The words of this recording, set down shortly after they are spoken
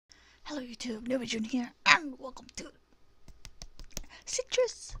Hello YouTube, Newbie Jun here, and welcome to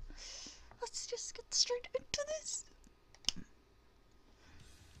Citrus. Let's just get straight into this.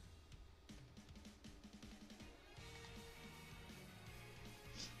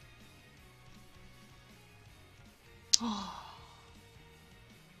 Oh.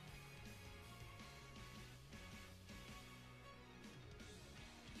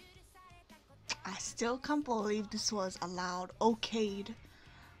 I still can't believe this was allowed, okayed,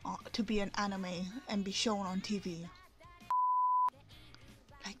 to be an anime and be shown on TV.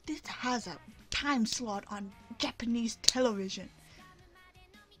 Like, this has a time slot on Japanese television.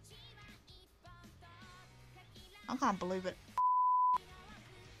 I can't believe it.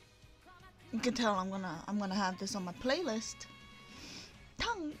 You can tell I'm gonna have this on my playlist.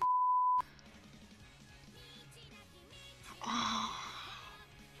 Tongue. Oh.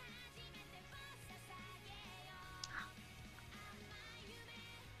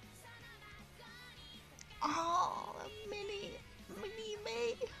 Oh, mini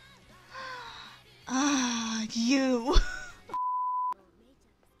me. Ah, you.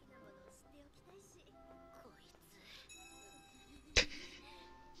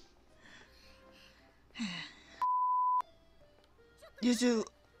 Yuzu,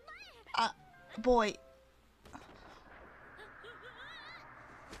 boy.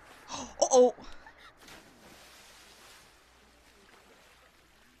 Uh-oh.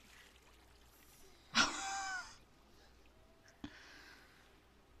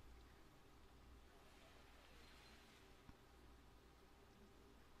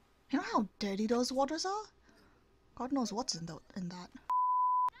 You know how dirty those waters are? God knows what's in that.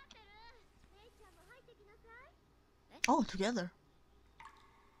 Oh, together.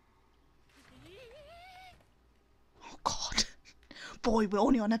 Oh God. Boy, we're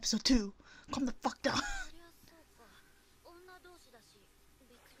only on episode 2. Calm the fuck down.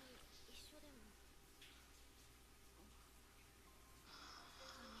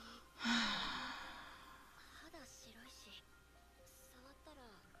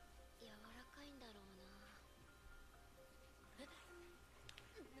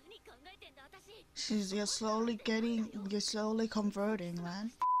 You're slowly converting,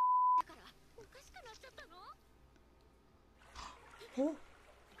 man. Oh.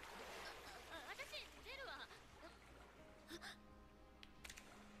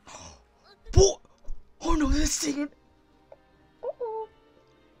 Boy! Oh no, this scene! Uh-oh.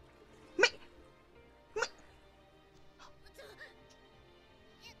 Me!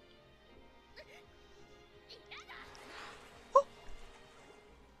 Oh.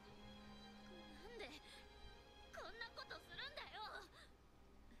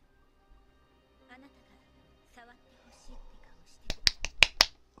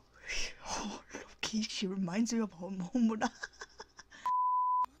 Oh, Loki, she reminds me of Homura.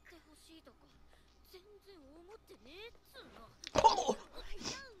 Oh!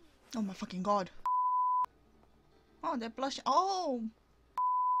 Oh my fucking God. Oh, they're blushing. Oh!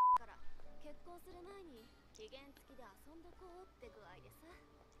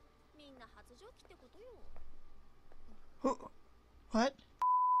 What?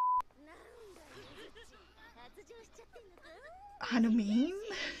 Hanumine?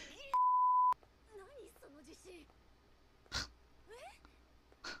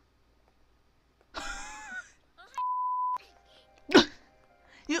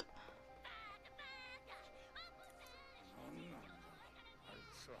 You.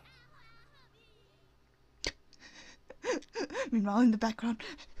 Meanwhile, in the background,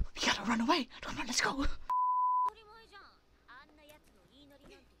 we gotta run away. Come on, let's go.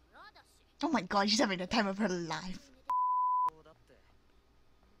 Oh my God, she's having the time of her life.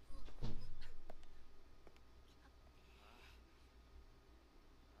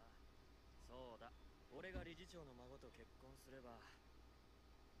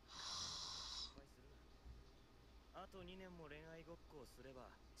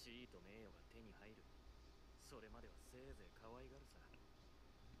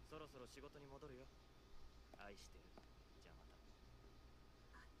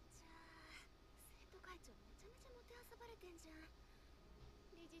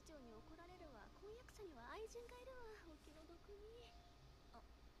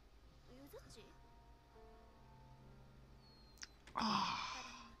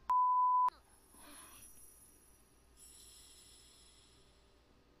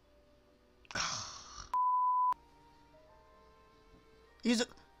 Use it.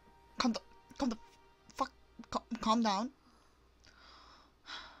 Calm the fuck. Calm down.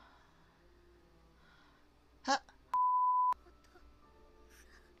 Huh?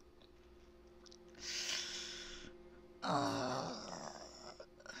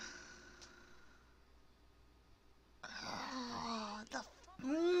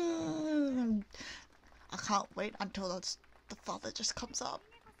 can't wait until the father just comes up.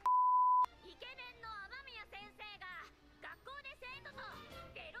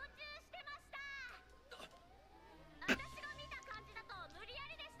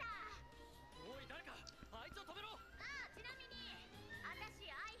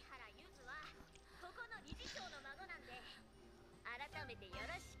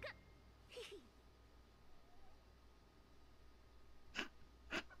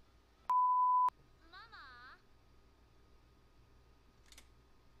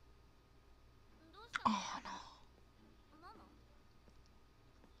 Oh no.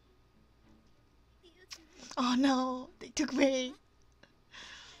 Oh no, they took me.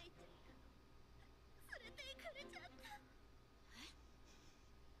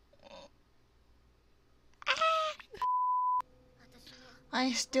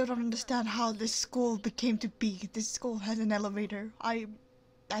 I still don't understand how this school became to be. This school has an elevator. I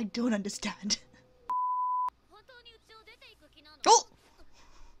don't understand. Oh!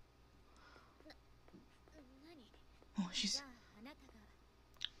 Oh, she's...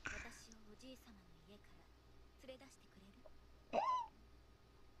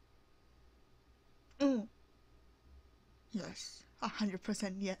 Yes,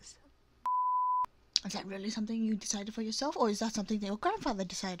 100% yes. Is that really something you decided for yourself, or is that something that your grandfather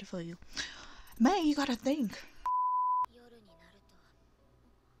decided for you? May, you gotta think.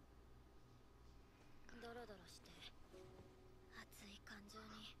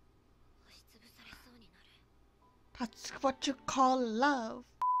 That's what you call love.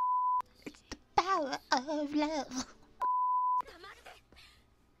 It's the power of love.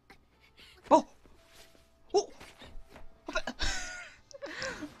 Oh! Oh!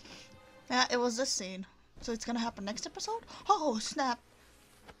 Yeah, it was this scene. So it's gonna happen next episode? Oh, snap!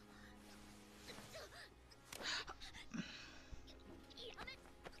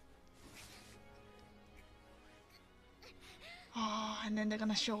 Oh, and then they're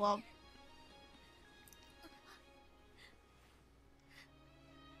gonna show up.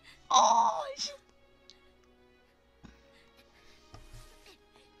 Oh, shit.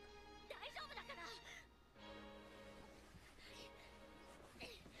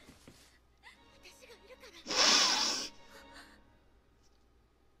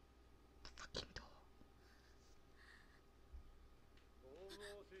 Fucking door.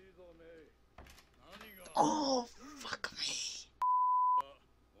 Oh, fuck me.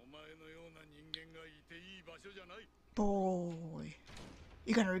 Boy.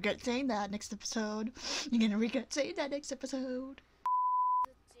 You're gonna regret saying that next episode. You're gonna regret saying that next episode.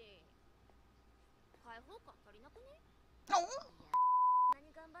 Oh.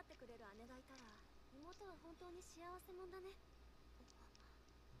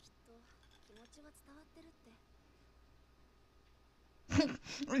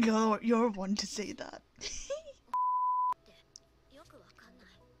 You're one to say that.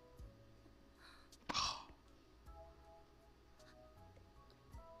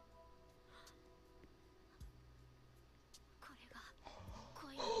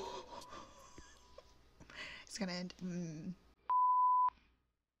 It's gonna end.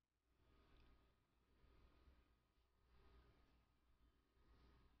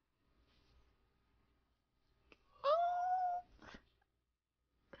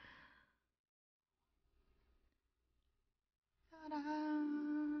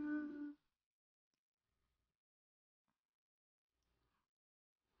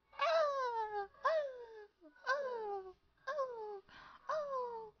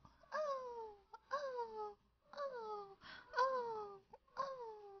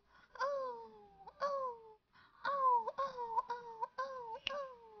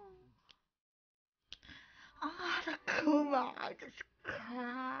 Kuma, I just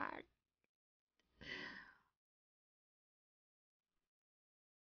can't.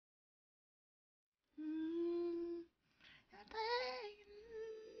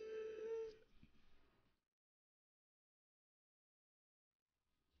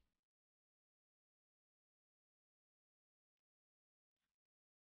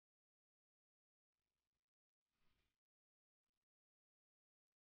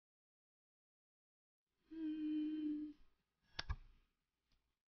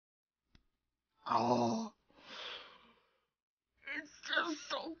 Oh, it's just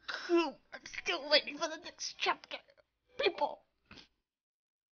so cool. I'm still waiting for the next chapter. People.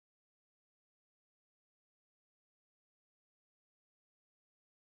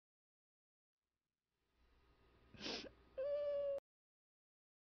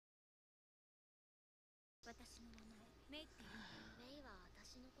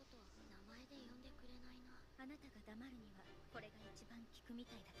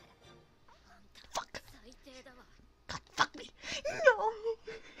 Fuck. God, fuck me. No.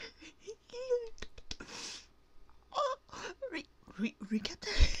 Oh, recap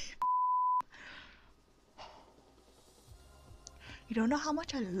that. You don't know how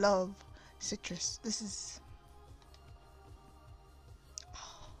much I love citrus. This is...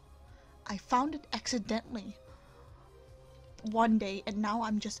 I found it accidentally one day, and now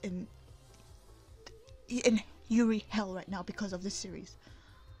I'm just in Yuri hell right now because of this series.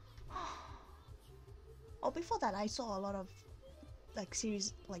 Oh, before that I saw a lot of like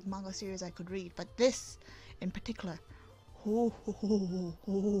series, like manga series I could read, but this in particular, oh, oh, oh,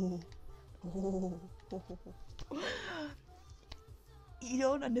 oh, oh, oh. You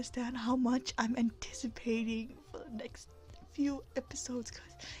don't understand how much I'm anticipating for the next few episodes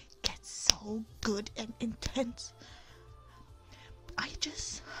because it gets so good and intense. I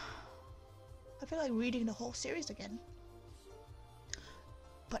feel like reading the whole series again.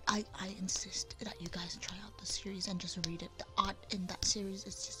 But I insist that you guys try out the series and just read it. The art in that series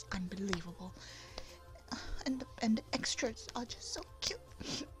is just unbelievable. And the extras are just so cute.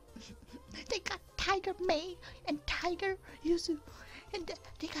 They got Tiger May and Tiger Yuzu. And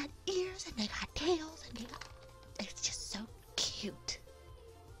they got ears and they got tails and it's just so cute.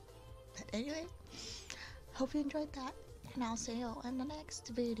 But anyway, hope you enjoyed that. And I'll see you in the next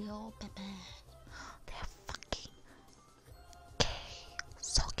video. Bye bye.